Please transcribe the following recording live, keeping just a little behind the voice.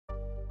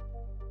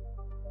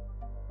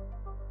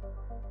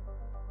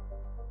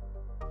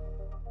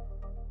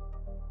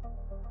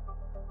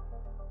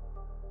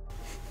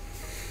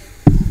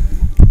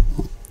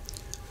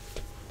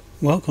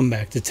Welcome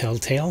back to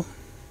Telltale.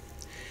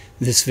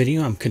 In this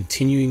video I'm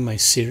continuing my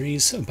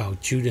series about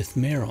Judith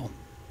Merril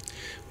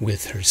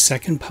with her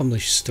second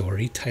published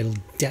story titled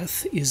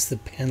Death is the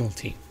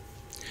Penalty.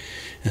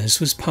 Now, this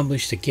was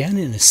published again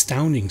in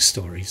Astounding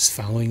Stories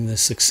following the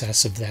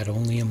success of That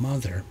Only a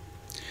Mother.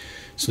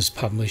 This was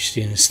published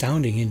in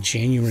Astounding in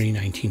January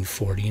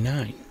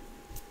 1949.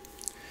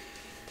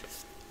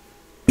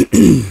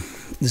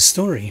 The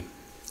story,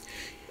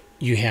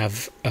 you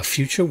have a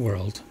future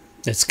world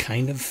that's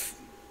kind of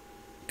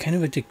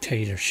a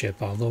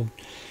dictatorship, although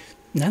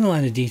not a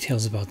lot of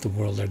details about the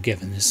world are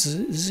given. This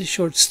is a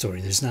short story.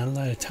 There's not a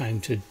lot of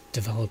time to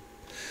develop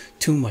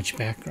too much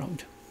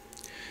background.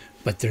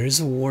 But there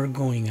is a war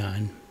going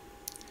on,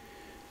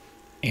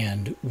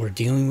 and we're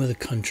dealing with a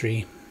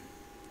country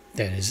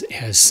that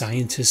has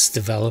scientists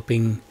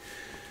developing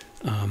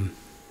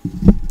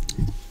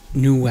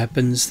new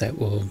weapons that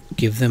will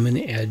give them an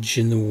edge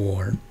in the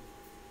war.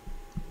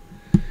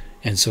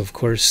 And so, of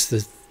course,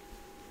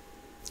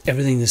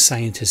 everything the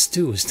scientists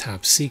do is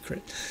top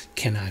secret,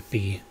 cannot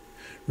be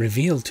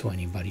revealed to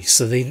anybody.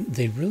 So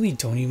they really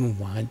don't even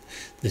want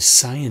the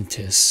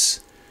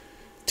scientists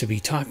to be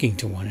talking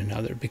to one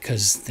another,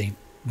 because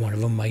one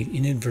of them might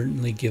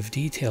inadvertently give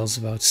details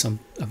about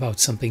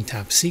something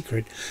top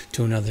secret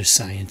to another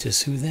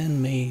scientist, who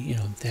then may,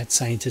 that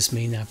scientist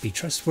may not be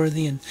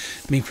trustworthy and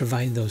may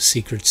provide those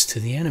secrets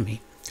to the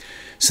enemy.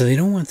 So they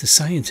don't want the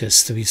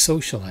scientists to be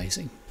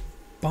socializing.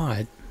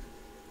 But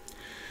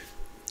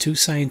two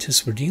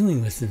scientists we're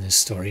dealing with in this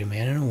story, a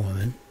man and a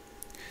woman,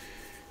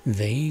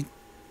 they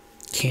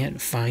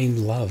can't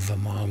find love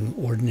among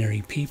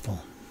ordinary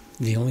people.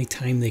 The only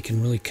time they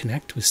can really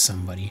connect with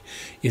somebody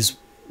is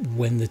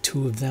when the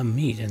two of them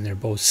meet, and they're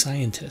both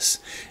scientists.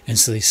 And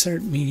so they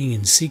start meeting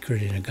in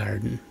secret in a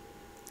garden,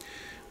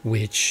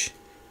 which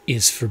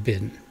is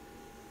forbidden.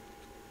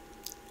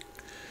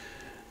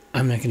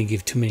 I'm not going to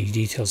give too many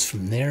details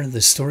from there.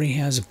 The story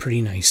has a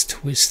pretty nice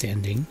twist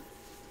ending.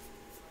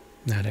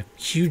 Not a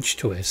huge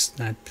twist,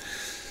 not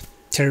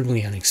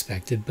terribly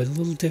unexpected, but a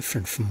little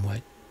different from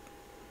what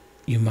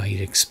you might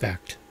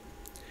expect.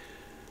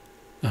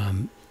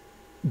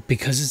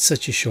 Because it's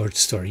such a short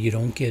story, you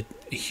don't get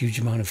a huge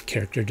amount of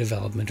character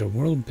development or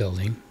world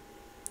building,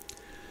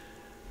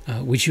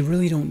 which you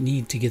really don't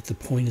need to get the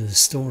point of the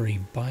story,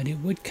 but it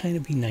would kind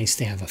of be nice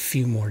to have a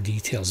few more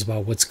details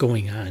about what's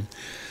going on.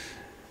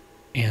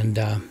 And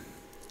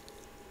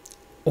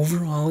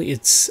overall,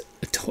 it's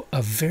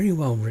a very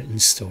well written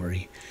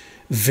story,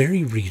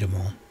 very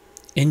readable,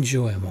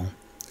 enjoyable,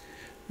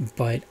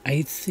 but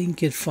I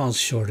think it falls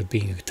short of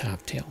being a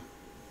top tale.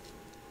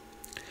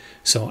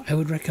 So I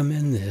would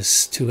recommend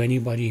this to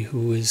anybody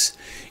who is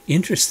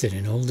interested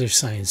in older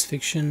science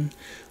fiction,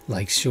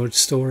 likes short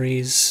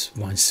stories,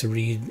 wants to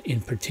read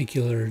in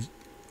particular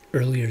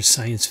earlier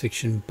science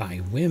fiction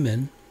by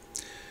women.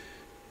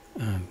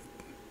 And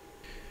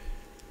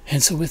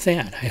so with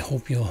that, I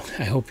hope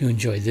you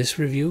enjoyed this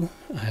review.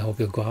 I hope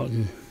you'll go out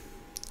and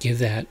give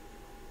that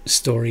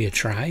story a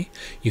try.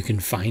 You can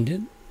find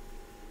it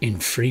in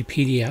free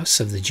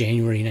PDFs of the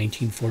January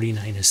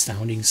 1949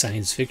 Astounding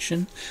Science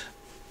Fiction.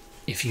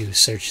 If you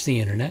search the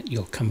internet,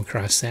 you'll come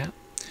across that.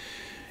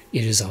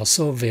 It is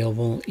also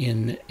available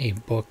in a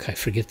book. I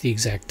forget the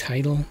exact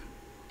title.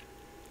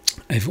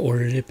 I've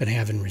ordered it but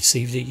haven't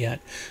received it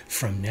yet,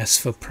 from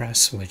Nesfa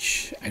Press,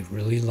 which I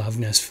really love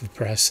Nesfa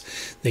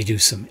Press. They do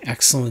some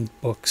excellent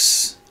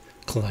books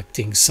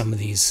collecting some of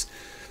these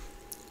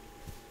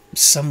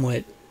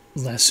somewhat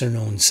lesser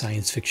known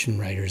science fiction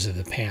writers of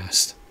the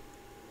past,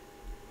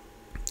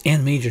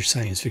 and major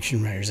science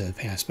fiction writers of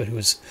the past, but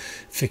whose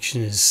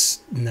fiction is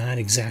not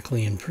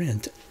exactly in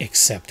print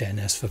except at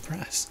Nesfa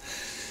Press.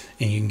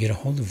 And you can get a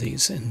hold of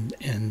these, and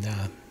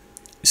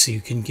so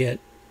you can get,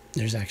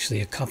 there's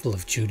actually a couple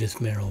of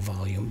Judith Merril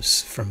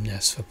volumes from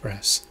Nesfa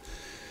Press,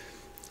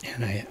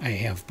 and I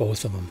have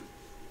both of them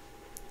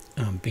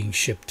being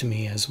shipped to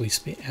me as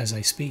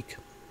I speak.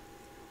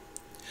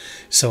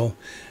 So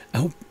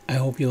I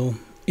hope you'll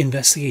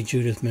investigate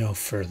Judith Merril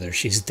further.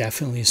 She's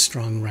definitely a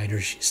strong writer.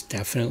 She's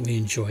definitely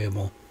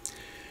enjoyable.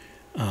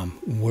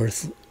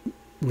 Worth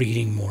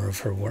reading more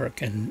of her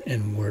work,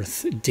 and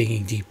worth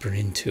digging deeper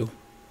into.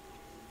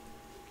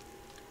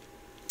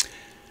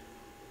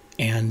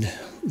 And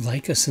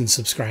like us and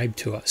subscribe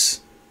to us.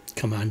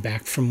 Come on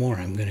back for more.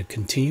 I'm going to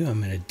continue.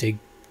 I'm going to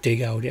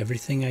dig out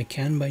everything I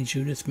can by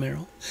Judith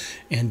Merril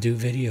and do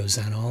videos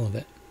on all of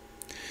it.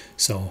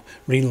 So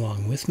read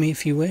along with me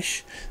if you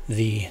wish.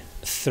 The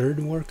third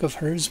work of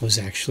hers was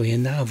actually a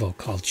novel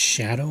called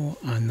Shadow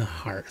on the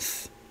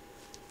Hearth.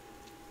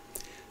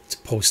 It's a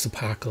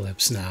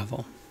post-apocalypse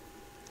novel.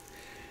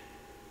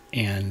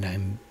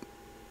 And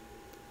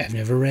I've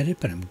never read it,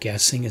 but I'm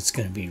guessing it's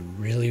going to be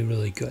really,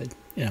 really good.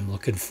 And I'm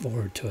looking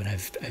forward to it.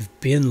 I've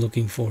been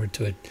looking forward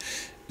to it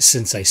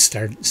since I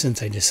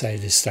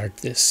decided to start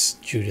this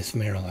Judith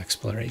Merril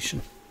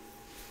exploration.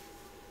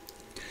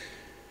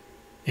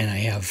 And I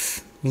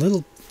have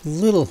little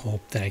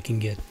hope that I can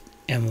get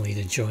Emily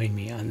to join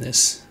me on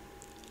this,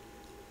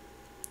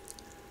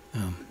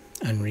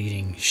 on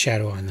reading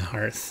Shadow on the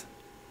Hearth.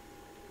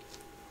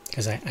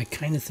 because I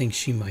kind of think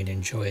she might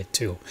enjoy it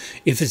too,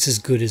 if it's as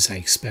good as I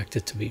expect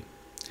it to be.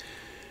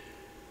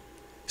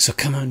 So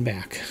come on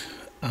back.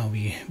 I'll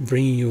be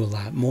bringing you a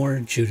lot more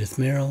Judith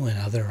Merril and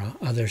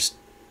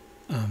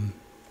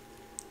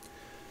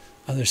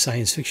other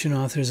science fiction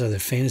authors, other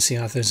fantasy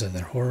authors,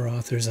 other horror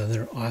authors,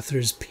 other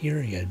authors,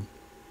 period.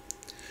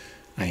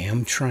 I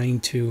am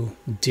trying to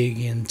dig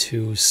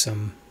into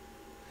some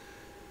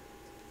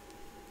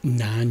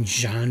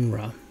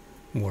non-genre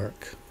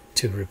work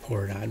to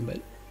report on,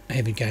 but I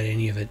haven't got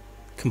any of it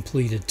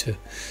completed to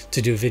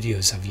do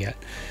videos of yet.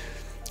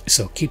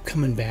 So keep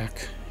coming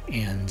back,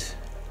 and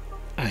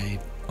I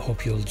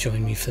hope you'll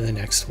join me for the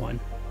next one.